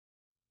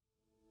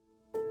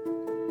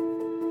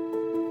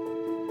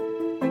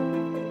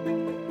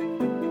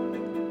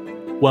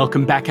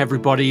Welcome back,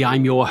 everybody.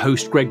 I'm your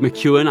host, Greg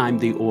McKeown. I'm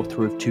the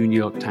author of 2 New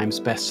York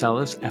Times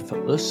bestsellers,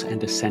 Effortless and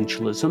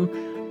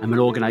Essentialism. I'm an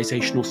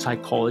organizational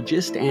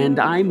psychologist, and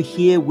I'm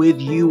here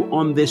with you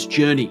on this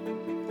journey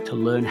to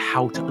learn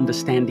how to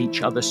understand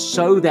each other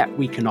so that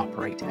we can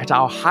operate at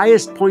our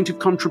highest point of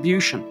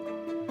contribution.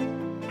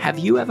 Have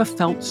you ever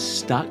felt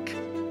stuck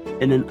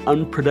in an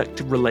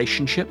unproductive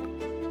relationship?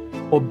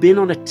 Or been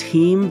on a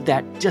team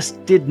that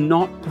just did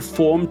not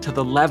perform to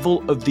the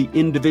level of the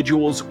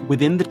individuals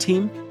within the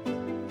team?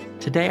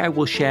 Today I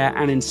will share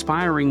an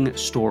inspiring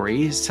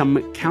story, some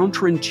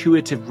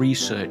counterintuitive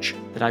research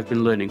that I've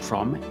been learning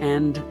from,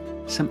 and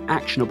some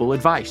actionable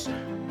advice.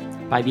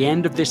 By the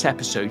end of this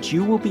episode,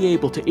 you will be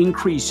able to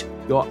increase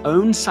your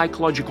own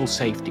psychological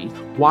safety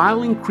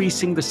while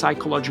increasing the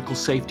psychological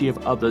safety of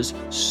others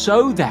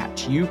so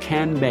that you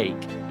can make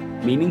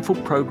meaningful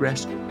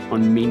progress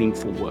on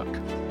meaningful work.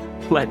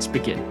 Let's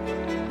begin.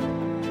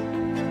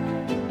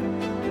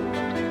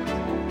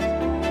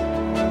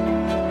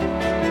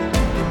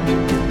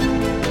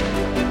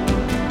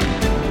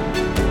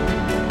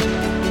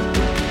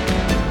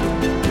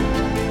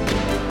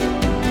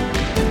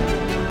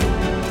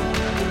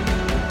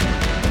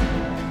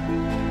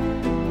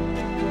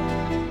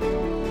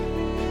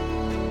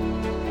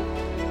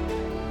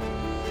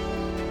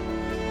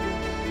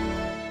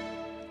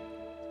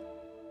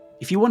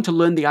 If you want to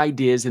learn the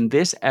ideas in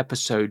this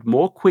episode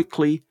more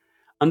quickly,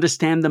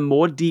 understand them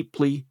more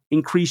deeply,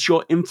 increase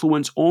your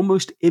influence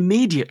almost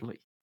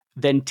immediately,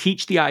 then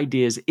teach the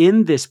ideas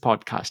in this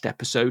podcast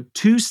episode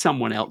to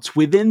someone else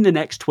within the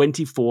next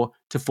 24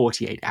 to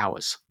 48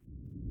 hours.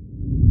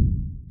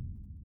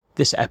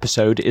 This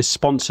episode is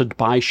sponsored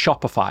by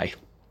Shopify.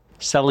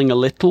 Selling a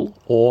little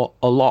or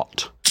a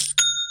lot.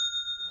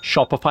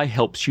 Shopify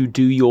helps you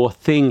do your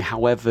thing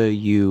however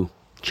you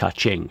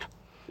cha-ching.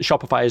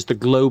 Shopify is the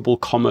global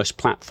commerce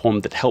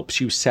platform that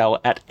helps you sell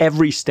at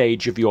every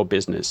stage of your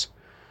business.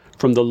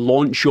 From the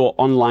launch your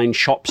online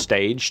shop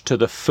stage to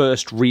the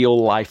first real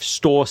life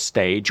store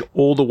stage,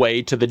 all the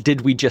way to the did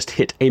we just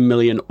hit 1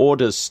 million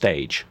orders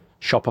stage.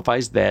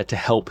 Shopify's there to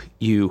help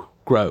you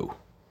grow.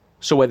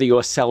 So whether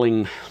you're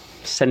selling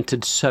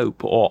scented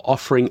soap or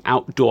offering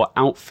outdoor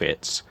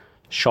outfits,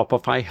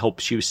 Shopify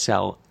helps you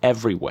sell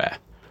everywhere.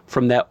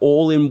 From their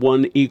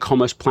all-in-one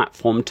e-commerce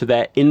platform to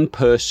their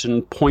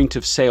in-person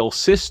point-of-sale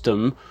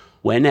system,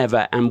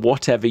 whenever and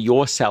whatever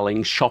you're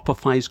selling,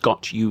 Shopify's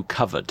got you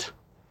covered.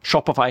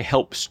 Shopify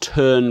helps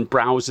turn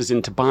browsers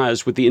into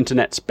buyers with the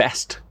internet's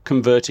best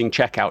converting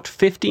checkout,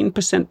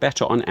 15%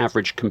 better on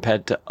average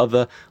compared to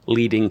other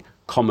leading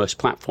commerce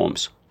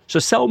platforms. So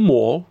sell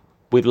more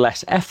with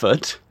less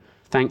effort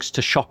thanks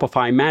to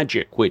Shopify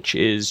Magic, which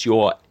is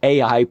your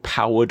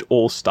AI-powered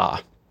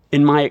all-star.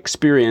 In my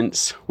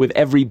experience with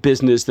every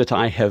business that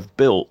I have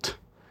built,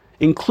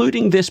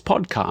 including this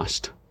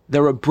podcast,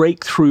 there are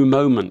breakthrough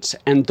moments,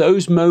 and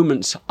those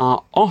moments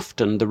are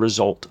often the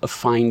result of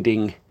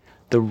finding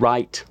the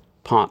right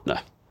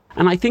partner.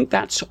 And I think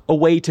that's a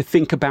way to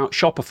think about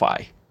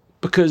Shopify,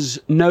 because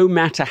no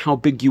matter how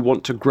big you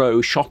want to grow,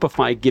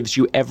 Shopify gives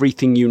you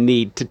everything you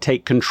need to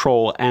take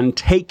control and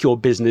take your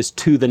business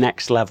to the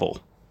next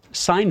level.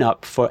 Sign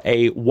up for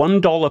a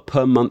 $1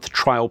 per month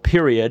trial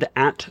period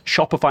at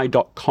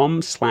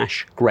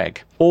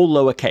shopify.com/Greg, all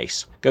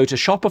lowercase. Go to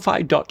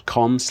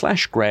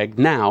shopify.com/Greg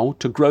now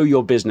to grow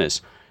your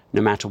business,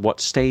 no matter what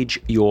stage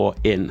you're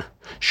in.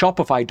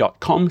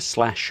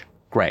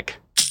 Shopify.com/Greg.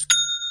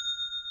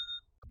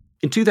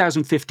 In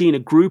 2015, a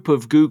group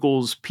of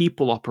Google's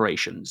people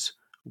operations,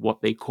 what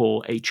they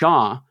call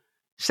HR,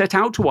 set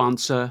out to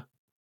answer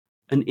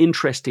an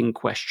interesting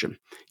question.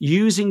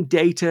 Using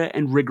data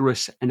and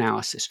rigorous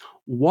analysis,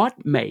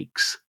 what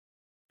makes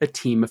a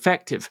team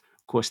effective?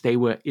 Of course, they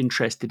were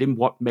interested in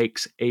what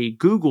makes a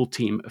Google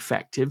team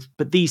effective,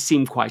 but these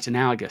seem quite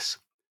analogous.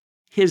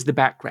 Here's the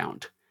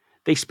background.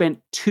 They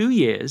spent 2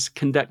 years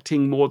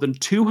conducting more than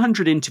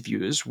 200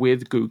 interviews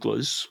with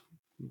Googlers,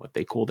 what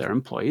they call their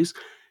employees,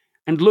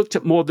 and looked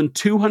at more than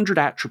 200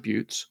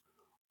 attributes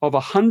of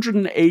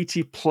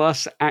 180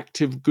 plus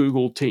active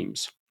Google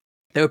teams.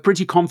 They were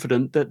pretty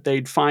confident that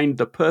they'd find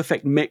the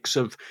perfect mix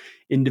of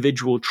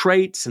individual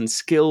traits and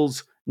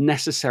skills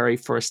necessary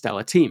for a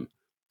stellar team.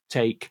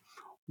 Take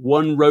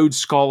 1 Rhodes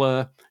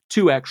Scholar,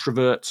 2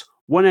 extroverts,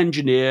 1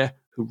 engineer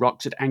who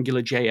rocks at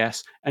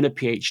AngularJS, and a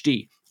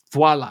PhD.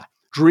 Voila,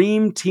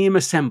 dream team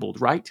assembled,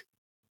 right?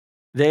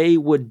 They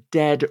were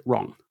dead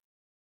wrong.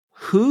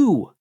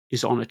 Who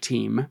is on a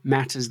team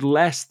matters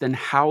less than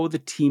how the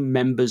team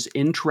members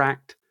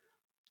interact,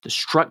 the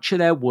structure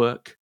their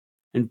work,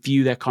 and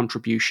view their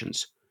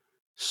contributions.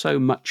 So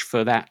much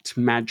for that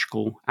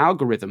magical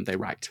algorithm they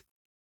write.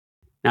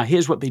 Now,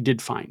 here's what they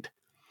did find.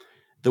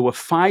 There were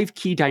 5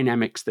 key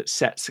dynamics that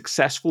set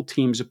successful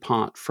teams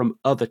apart from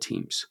other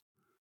teams.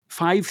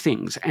 5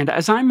 things. And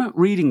as I'm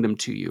reading them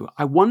to you,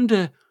 I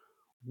wonder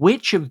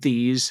which of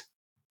these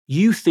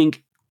you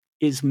think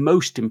is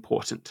most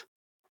important.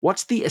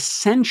 What's the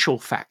essential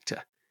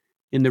factor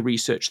in the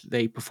research that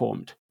they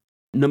performed?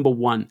 Number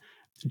 1,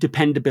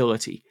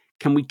 dependability.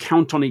 Can we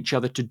count on each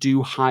other to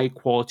do high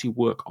quality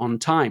work on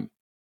time?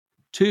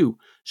 2,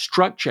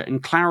 structure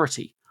and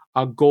clarity.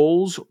 Are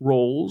goals,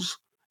 roles,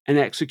 and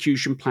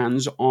execution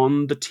plans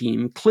on the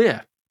team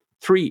clear?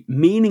 3,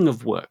 meaning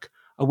of work.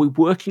 Are we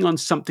working on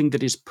something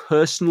that is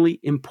personally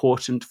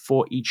important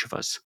for each of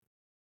us?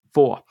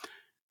 4,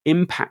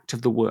 impact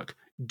of the work.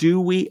 Do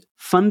we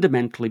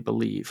fundamentally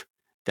believe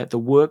that the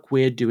work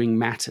we're doing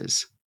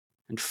matters?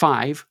 And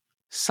 5,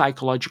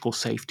 psychological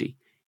safety.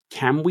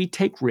 Can we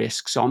take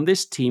risks on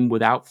this team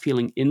without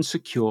feeling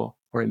insecure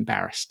or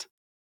embarrassed?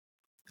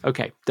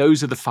 Okay,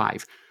 those are the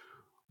 5.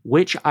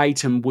 Which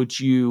item would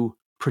you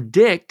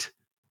predict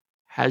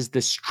has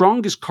the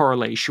strongest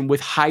correlation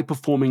with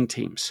high-performing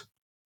teams?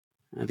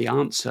 And the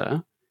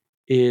answer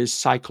is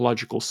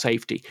psychological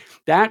safety.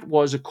 That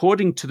was,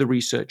 according to the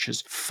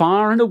researchers,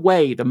 far and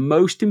away the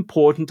most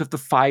important of the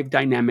 5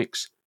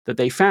 dynamics that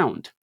they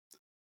found.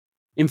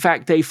 In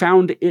fact, they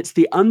found it's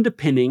the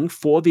underpinning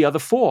for the other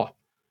 4.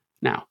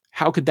 Now,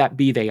 how could that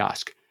be, they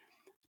ask?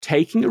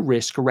 Taking a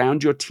risk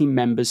around your team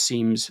members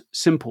seems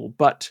simple,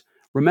 but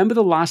remember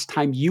the last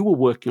time you were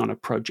working on a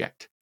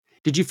project?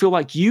 Did you feel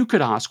like you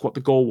could ask what the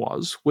goal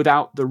was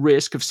without the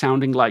risk of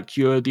sounding like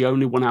you're the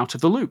only one out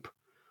of the loop?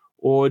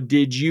 Or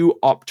did you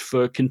opt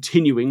for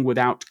continuing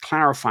without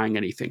clarifying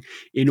anything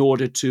in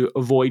order to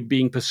avoid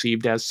being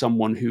perceived as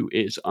someone who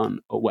is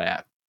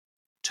unaware?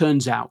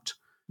 Turns out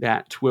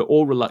that we're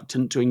all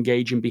reluctant to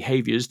engage in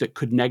behaviors that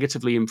could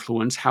negatively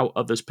influence how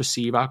others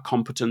perceive our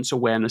competence,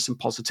 awareness, and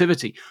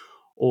positivity.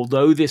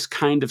 Although this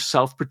kind of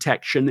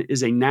self-protection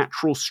is a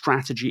natural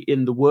strategy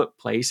in the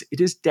workplace,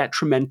 it is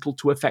detrimental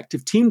to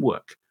effective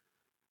teamwork.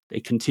 They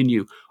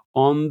continue,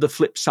 on the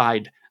flip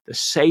side, the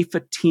safer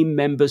team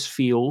members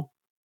feel,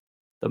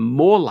 the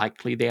more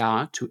likely they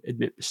are to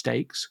admit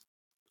mistakes,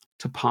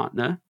 to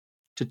partner,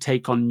 to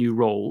take on new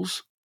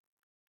roles,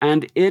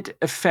 and it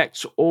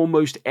affects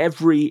almost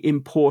every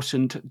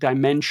important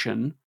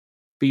dimension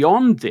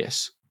beyond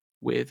this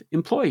with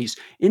employees.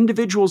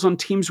 Individuals on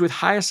teams with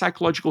higher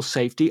psychological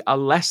safety are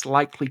less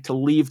likely to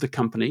leave the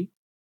company.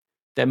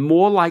 They're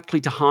more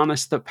likely to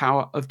harness the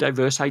power of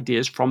diverse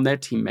ideas from their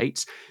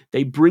teammates.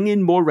 They bring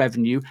in more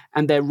revenue,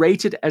 and they're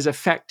rated as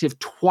effective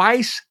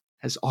twice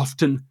as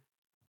often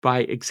by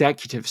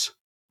executives.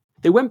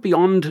 They went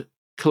beyond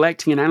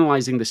collecting and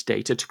analyzing this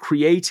data to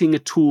creating a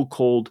tool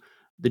called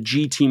the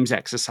G-Teams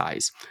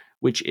exercise,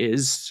 which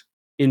is,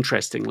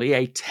 interestingly,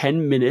 a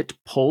 10-minute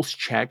pulse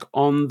check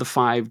on the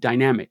 5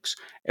 dynamics,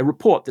 a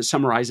report that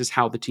summarizes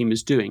how the team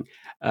is doing,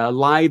 a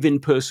live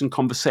in-person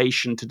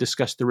conversation to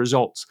discuss the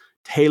results,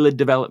 tailored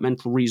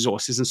developmental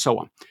resources, and so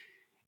on.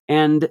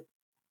 And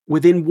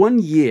within 1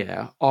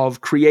 year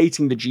of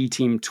creating the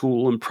G-Team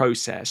tool and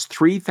process,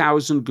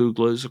 3,000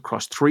 Googlers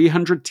across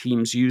 300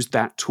 teams used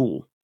that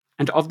tool.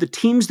 And of the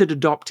teams that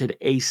adopted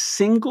a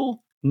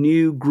single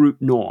new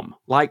group norm,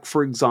 like,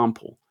 for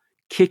example,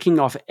 kicking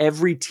off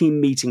every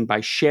team meeting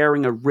by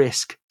sharing a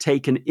risk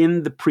taken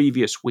in the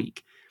previous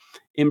week,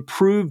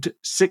 improved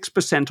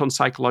 6% on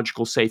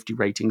psychological safety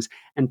ratings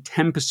and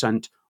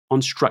 10%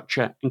 on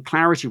structure and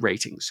clarity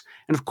ratings.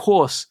 And of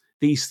course,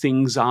 these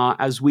things are,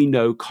 as we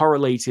know,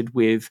 correlated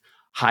with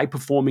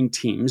high-performing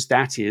teams,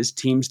 that is,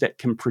 teams that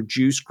can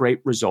produce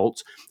great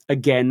results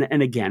again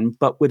and again,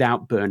 but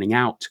without burning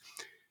out.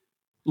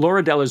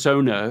 Laura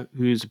Dellazona,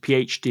 who's a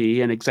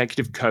PhD, an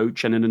executive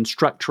coach, and an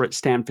instructor at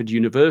Stanford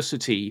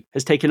University,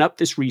 has taken up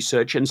this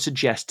research and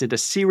suggested a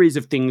series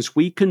of things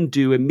we can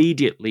do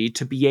immediately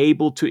to be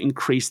able to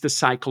increase the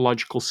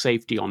psychological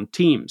safety on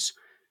teams.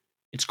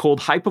 It's called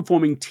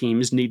High-Performing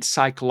Teams Need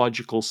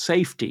Psychological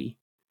Safety,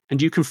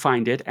 and you can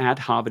find it at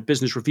Harvard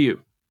Business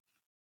Review.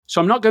 So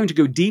I'm not going to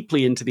go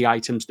deeply into the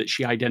items that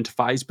she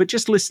identifies, but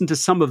just listen to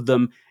some of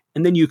them,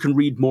 and then you can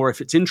read more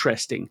if it's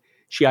interesting.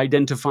 She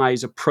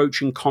identifies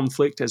approaching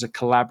conflict as a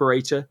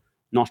collaborator,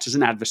 not as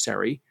an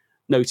adversary,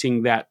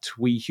 noting that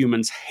we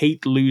humans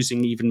hate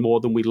losing even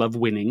more than we love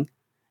winning.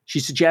 She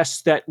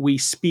suggests that we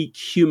speak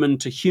human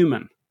to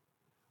human,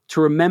 to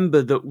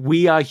remember that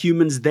we are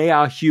humans, they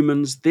are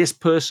humans. This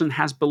person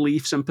has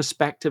beliefs and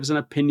perspectives and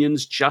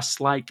opinions just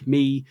like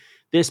me.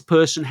 This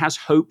person has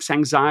hopes,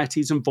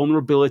 anxieties, and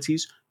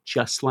vulnerabilities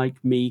just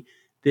like me.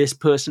 This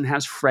person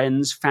has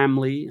friends,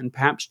 family, and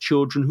perhaps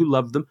children who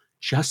love them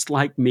just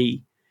like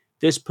me.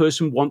 This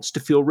person wants to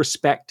feel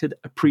respected,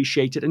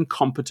 appreciated, and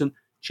competent,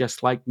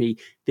 just like me.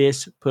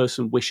 This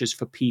person wishes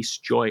for peace,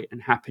 joy,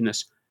 and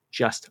happiness,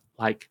 just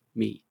like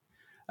me.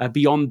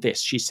 Beyond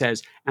this, she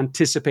says,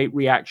 anticipate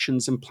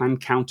reactions and plan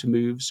counter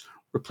moves,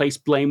 replace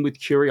blame with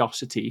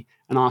curiosity,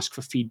 and ask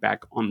for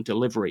feedback on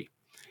delivery.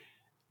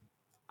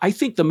 I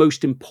think the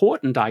most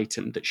important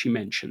item that she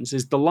mentions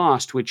is the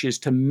last, which is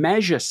to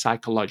measure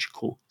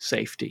psychological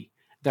safety.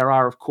 There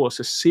are, of course,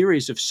 a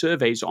series of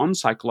surveys on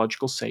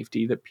psychological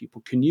safety that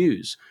people can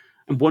use.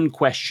 And one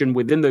question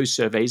within those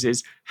surveys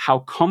is, how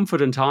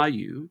confident are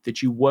you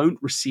that you won't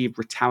receive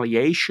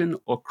retaliation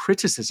or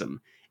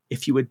criticism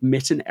if you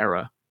admit an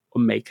error or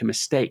make a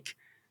mistake?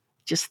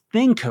 Just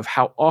think of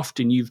how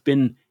often you've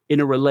been in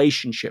a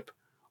relationship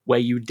where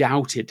you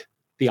doubted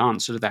the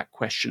answer to that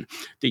question,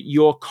 that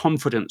your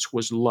confidence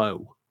was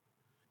low.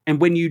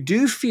 And when you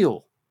do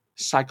feel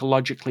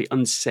psychologically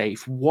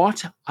unsafe,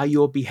 what are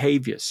your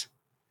behaviors?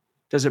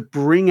 Does it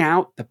bring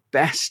out the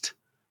best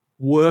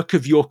work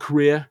of your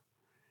career?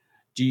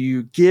 Do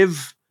you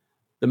give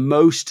the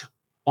most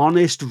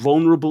honest,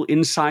 vulnerable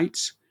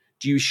insights?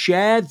 Do you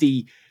share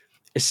the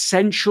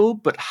essential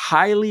but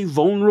highly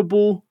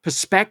vulnerable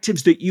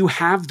perspectives that you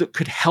have that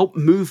could help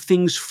move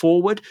things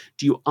forward?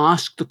 Do you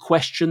ask the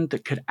question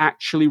that could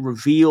actually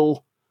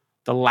reveal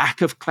the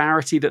lack of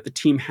clarity that the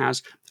team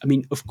has? I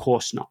mean, of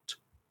course not.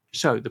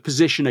 So the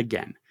position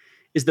again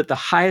is that the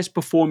highest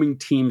performing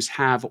teams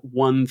have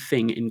one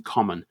thing in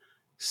common: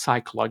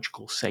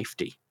 psychological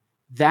safety.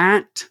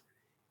 That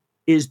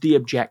is the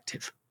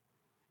objective.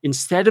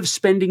 Instead of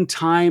spending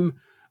time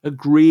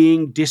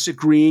agreeing,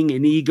 disagreeing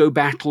in ego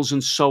battles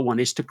and so on,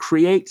 is to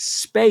create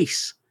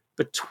space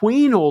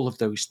between all of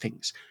those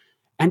things.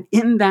 And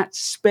in that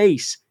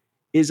space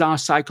is our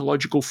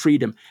psychological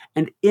freedom.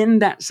 And in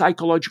that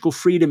psychological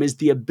freedom is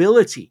the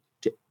ability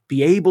to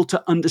be able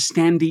to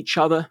understand each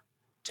other,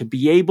 to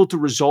be able to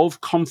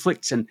resolve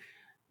conflicts, and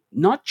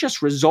not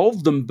just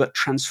resolve them, but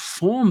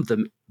transform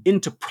them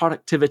into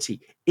productivity,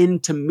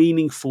 into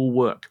meaningful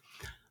work.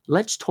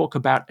 Let's talk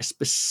about a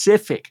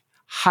specific,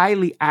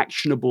 highly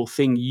actionable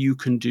thing you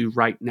can do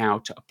right now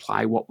to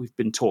apply what we've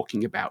been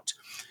talking about.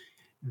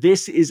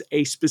 This is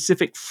a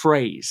specific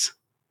phrase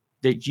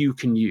that you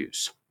can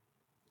use.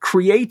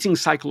 Creating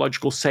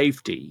psychological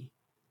safety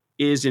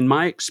is, in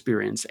my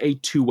experience, a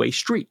two-way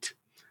street.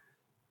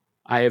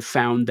 I have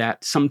found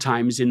that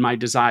sometimes in my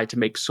desire to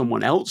make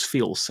someone else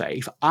feel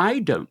safe, I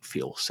don't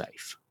feel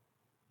safe.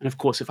 And of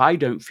course, if I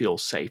don't feel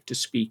safe to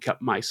speak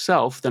up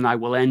myself, then I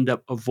will end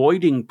up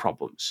avoiding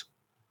problems.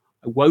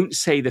 I won't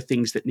say the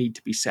things that need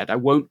to be said. I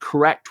won't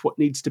correct what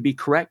needs to be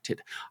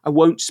corrected. I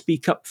won't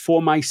speak up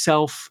for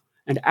myself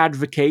and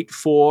advocate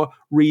for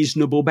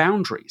reasonable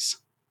boundaries.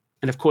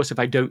 And of course, if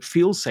I don't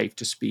feel safe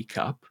to speak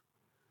up,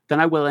 then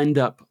I will end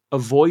up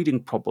avoiding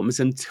problems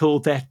until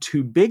they're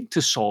too big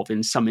to solve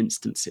in some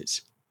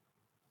instances.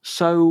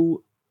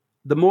 So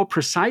the more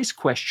precise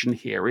question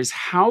here is,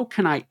 how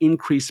can I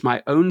increase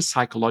my own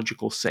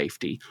psychological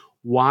safety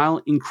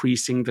while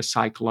increasing the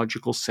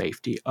psychological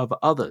safety of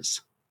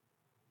others?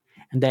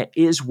 And there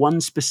is one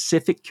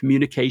specific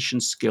communication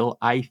skill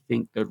I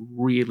think that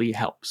really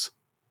helps.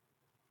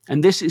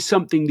 And this is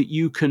something that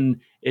you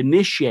can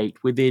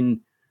initiate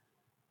within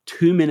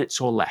 2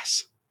 minutes or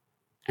less.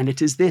 And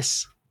it is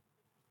this: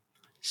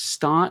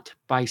 start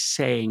by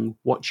saying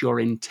what your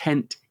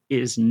intent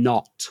is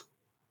not.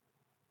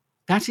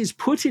 That is,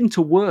 put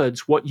into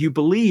words what you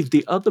believe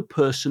the other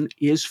person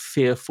is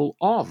fearful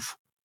of,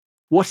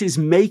 what is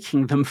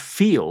making them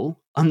feel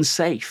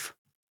unsafe.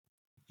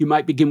 You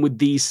might begin with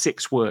these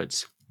 6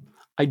 words.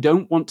 I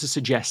don't want to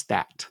suggest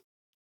that.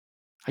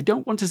 I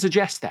don't want to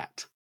suggest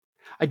that.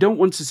 I don't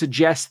want to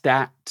suggest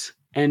that,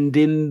 and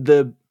in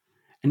the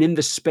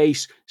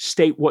space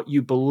state what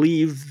you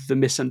believe the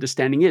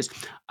misunderstanding is.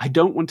 I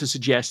don't want to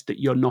suggest that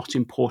you're not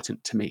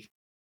important to me.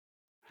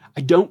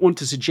 I don't want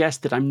to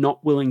suggest that I'm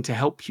not willing to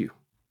help you.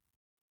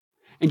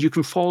 And you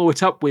can follow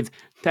it up with,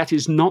 that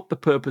is not the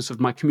purpose of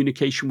my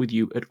communication with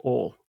you at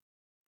all.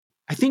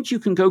 I think you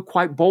can go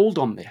quite bold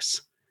on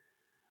this,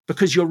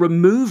 because you're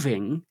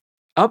removing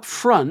up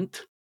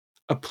front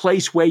a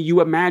place where you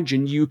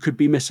imagine you could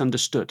be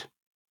misunderstood.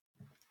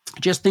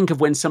 Just think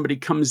of when somebody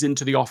comes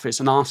into the office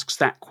and asks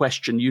that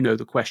question, you know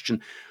the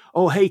question,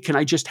 oh, hey, can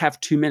I just have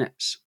 2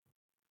 minutes?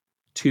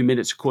 2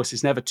 minutes, of course,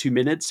 is never 2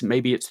 minutes.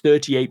 Maybe it's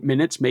 38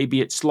 minutes, maybe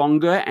it's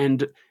longer,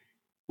 and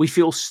we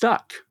feel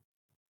stuck.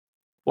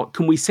 What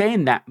can we say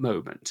in that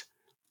moment?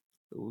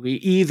 We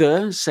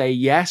either say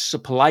yes, a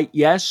polite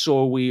yes,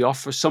 or we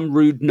offer some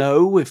rude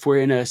no. If we're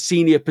in a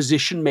senior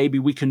position, maybe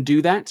we can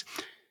do that.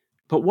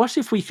 But what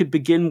if we could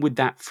begin with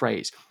that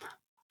phrase?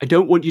 I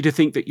don't want you to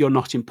think that you're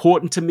not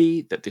important to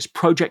me, that this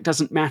project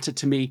doesn't matter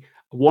to me.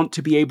 I want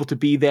to be able to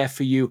be there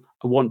for you.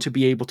 I want to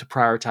be able to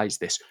prioritize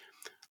this.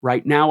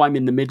 Right now, I'm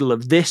in the middle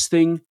of this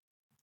thing.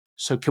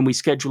 So can we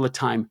schedule a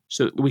time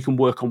so that we can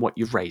work on what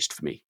you've raised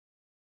for me?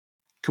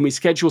 Can we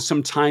schedule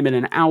some time in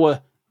an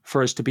hour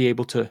for us to be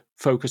able to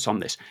focus on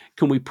this?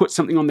 Can we put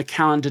something on the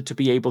calendar to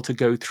be able to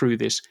go through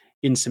this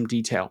in some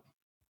detail?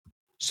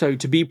 So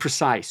to be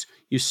precise,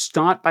 you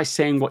start by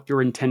saying what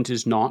your intent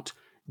is not.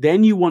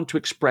 Then you want to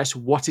express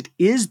what it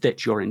is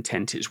that your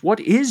intent is.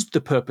 What is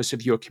the purpose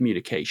of your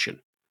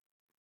communication?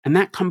 And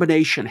that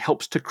combination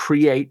helps to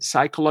create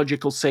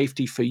psychological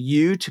safety for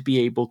you to be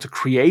able to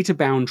create a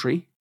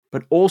boundary,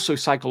 but also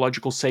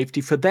psychological safety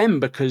for them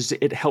because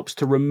it helps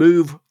to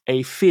remove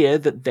a fear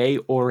that they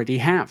already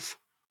have.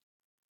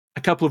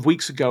 A couple of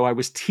weeks ago, I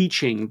was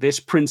teaching this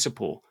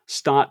principle,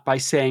 start by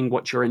saying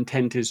what your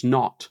intent is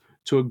not,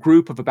 to a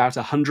group of about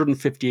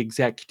 150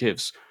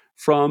 executives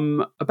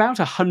from about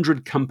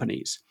 100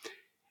 companies.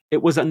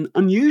 It was an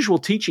unusual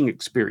teaching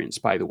experience,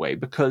 by the way,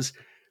 because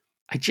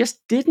I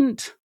just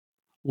didn't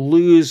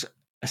lose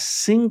a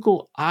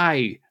single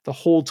eye the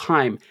whole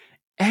time.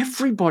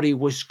 Everybody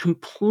was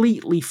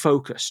completely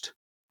focused.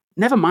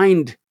 Never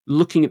mind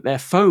looking at their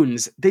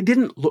phones, they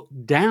didn't look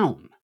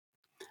down.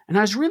 And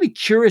I was really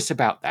curious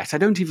about that. I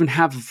don't even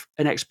have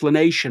an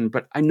explanation,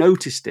 but I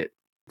noticed it.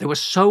 They were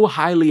so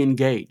highly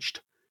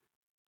engaged.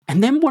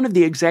 And then one of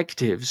the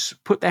executives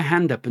put their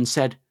hand up and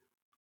said,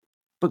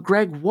 "But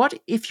Greg, what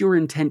if your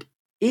intent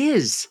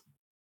is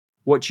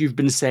what you've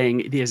been saying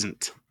it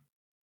isn't?"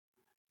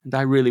 And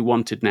I really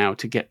wanted now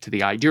to get to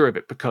the idea of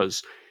it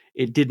because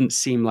it didn't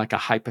seem like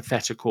a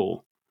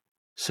hypothetical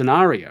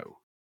scenario.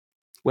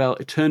 Well,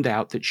 it turned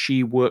out that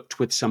she worked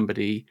with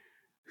somebody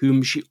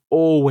whom she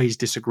always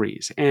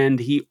disagrees, and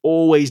he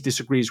always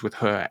disagrees with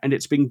her, and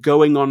it's been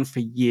going on for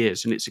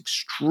years, and it's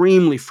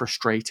extremely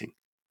frustrating.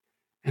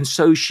 And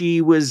so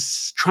she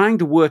was trying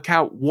to work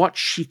out what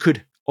she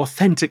could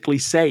authentically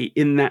say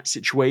in that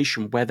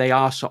situation where they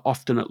are so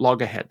often at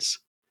loggerheads.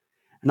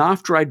 And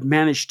after I'd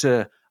managed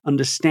to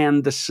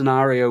understand the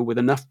scenario with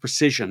enough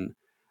precision,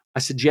 I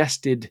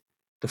suggested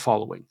the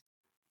following.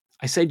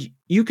 I said,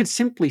 you could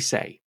simply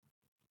say,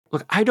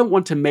 "Look, I don't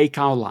want to make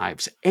our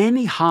lives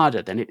any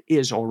harder than it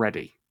is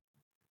already.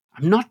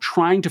 I'm not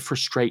trying to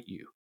frustrate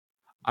you.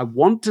 I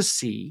want to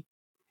see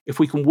if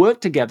we can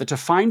work together to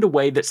find a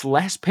way that's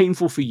less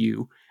painful for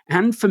you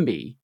and for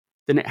me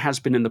than it has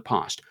been in the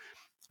past.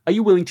 Are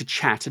you willing to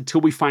chat until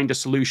we find a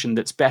solution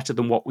that's better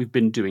than what we've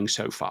been doing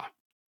so far?"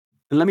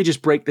 And let me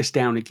just break this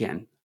down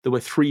again. There were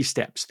 3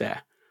 steps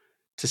there.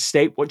 To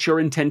state what your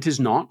intent is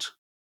not.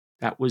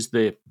 That was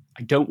I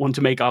don't want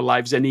to make our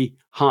lives any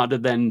harder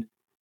than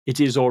it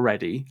is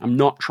already. I'm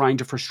not trying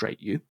to frustrate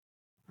you.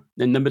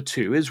 Then number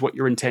 2 is what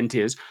your intent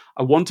is.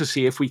 I want to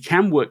see if we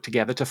can work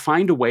together to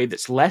find a way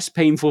that's less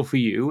painful for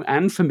you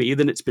and for me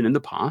than it's been in the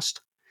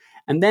past.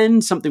 And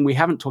then something we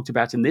haven't talked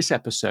about in this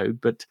episode,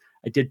 but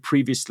I did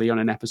previously on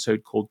an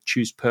episode called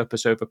Choose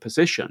Purpose Over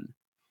Position,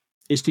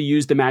 is to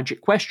use the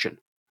magic question.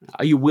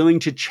 Are you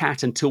willing to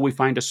chat until we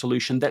find a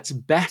solution that's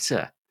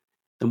better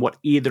than what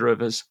either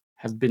of us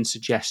have been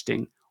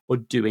suggesting or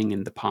doing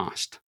in the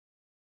past?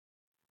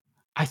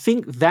 I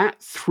think that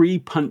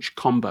 3-punch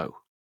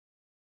combo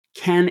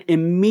can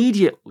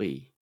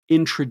immediately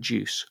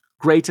introduce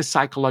greater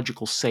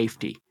psychological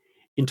safety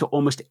into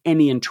almost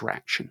any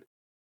interaction.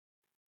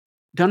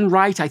 Done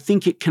right, I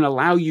think it can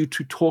allow you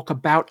to talk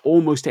about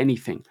almost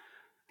anything,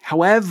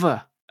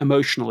 however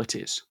emotional it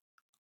is,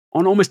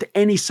 on almost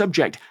any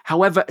subject,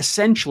 however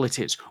essential it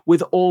is,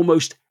 with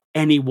almost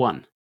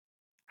anyone,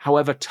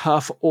 however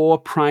tough or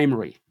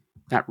primary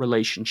that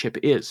relationship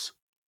is.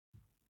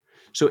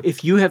 So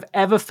if you have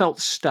ever felt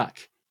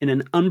stuck in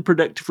an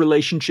unproductive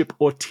relationship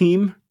or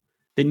team,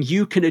 then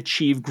you can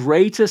achieve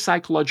greater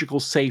psychological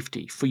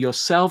safety for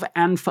yourself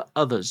and for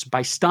others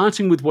by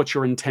starting with what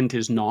your intent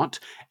is not,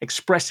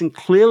 expressing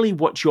clearly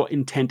what your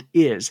intent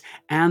is,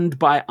 and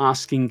by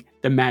asking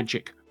the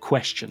magic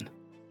question.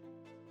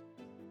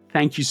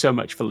 Thank you so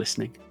much for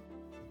listening.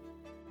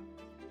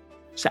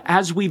 So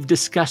as we've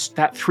discussed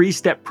that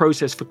 3-step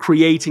process for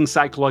creating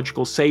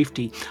psychological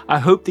safety, I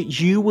hope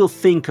that you will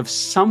think of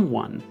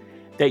someone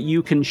that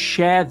you can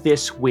share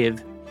this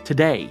with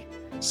today.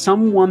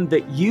 Someone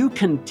that you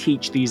can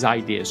teach these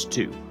ideas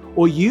to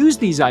or use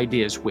these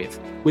ideas with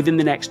within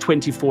the next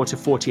 24 to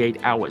 48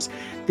 hours.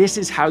 This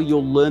is how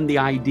you'll learn the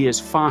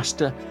ideas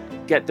faster,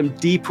 get them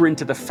deeper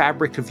into the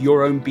fabric of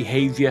your own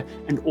behavior,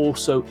 and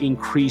also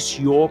increase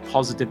your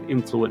positive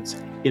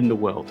influence in the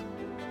world.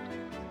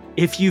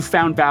 If you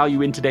found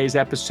value in today's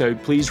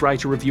episode, please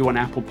write a review on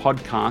Apple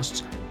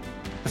Podcasts.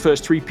 The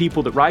first 3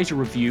 people that write a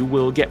review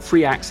will get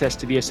free access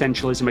to the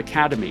Essentialism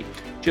Academy.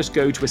 Just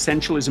go to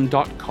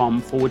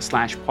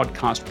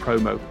essentialism.com/podcast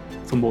promo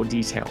for more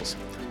details.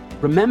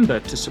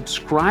 Remember to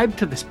subscribe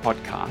to this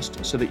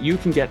podcast so that you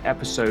can get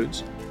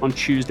episodes on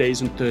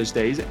Tuesdays and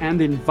Thursdays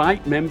and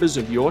invite members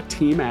of your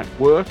team at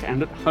work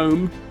and at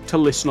home to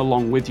listen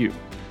along with you.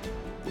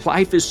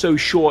 Life is so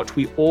short,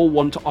 we all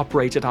want to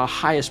operate at our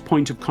highest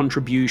point of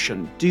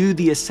contribution, do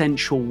the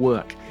essential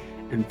work.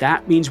 And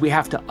that means we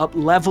have to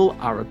up-level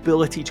our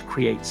ability to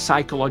create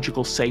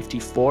psychological safety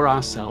for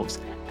ourselves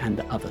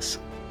and others.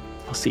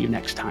 I'll see you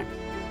next time.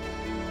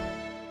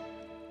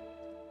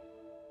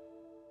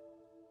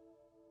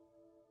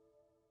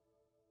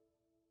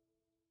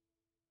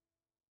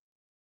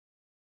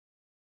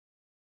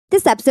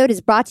 This episode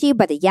is brought to you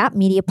by the Yap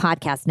Media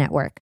Podcast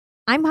Network.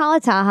 I'm Hala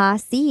Taha,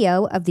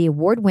 CEO of the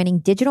award-winning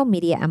digital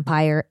media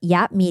empire,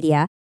 Yap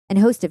Media, and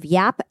host of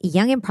Yap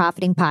Young and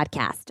Profiting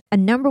Podcast, a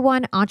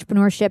 #1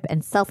 entrepreneurship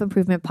and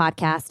self-improvement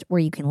podcast where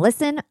you can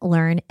listen,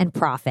 learn, and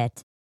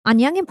profit. On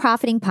Young and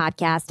Profiting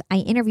Podcast, I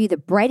interview the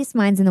brightest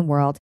minds in the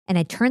world, and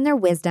I turn their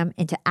wisdom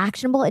into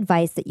actionable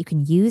advice that you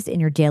can use in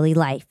your daily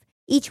life.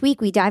 Each week,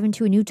 we dive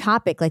into a new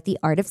topic like the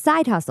art of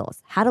side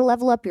hustles, how to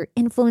level up your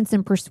influence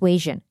and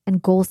persuasion,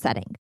 and goal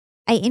setting.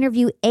 I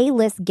interview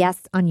A-list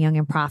guests on Young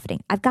and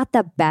Profiting. I've got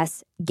the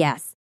best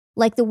guests,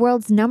 like the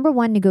world's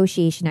 #1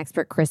 negotiation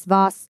expert, Chris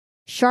Voss,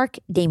 Shark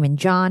Damon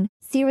John,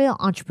 serial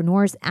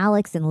entrepreneurs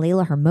Alex and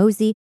Layla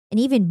Hermosi, and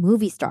even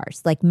movie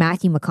stars like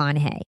Matthew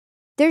McConaughey.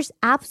 There's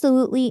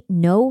absolutely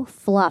no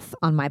fluff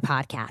on my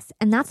podcast,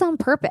 and that's on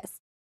purpose.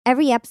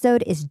 Every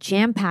episode is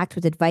jam-packed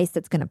with advice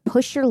that's going to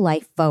push your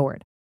life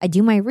forward. I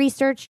do my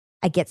research,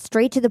 I get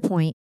straight to the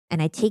point,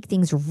 and I take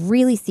things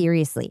really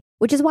seriously,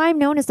 which is why I'm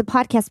known as the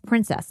podcast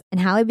princess and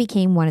how I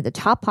became one of the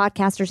top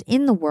podcasters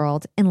in the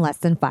world in less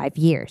than 5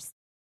 years.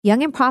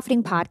 Young and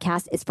Profiting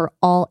Podcast is for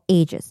all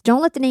ages.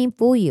 Don't let the name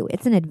fool you.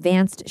 It's an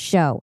advanced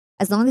show.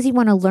 As long as you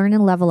want to learn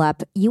and level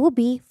up, you will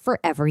be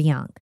forever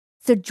young.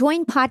 So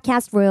join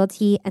Podcast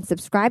Royalty and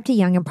subscribe to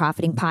Young and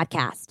Profiting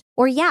Podcast,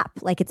 or YAP,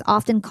 like it's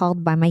often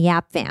called by my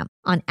YAP fam,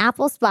 on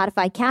Apple,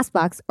 Spotify,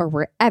 CastBox, or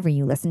wherever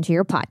you listen to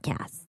your podcasts.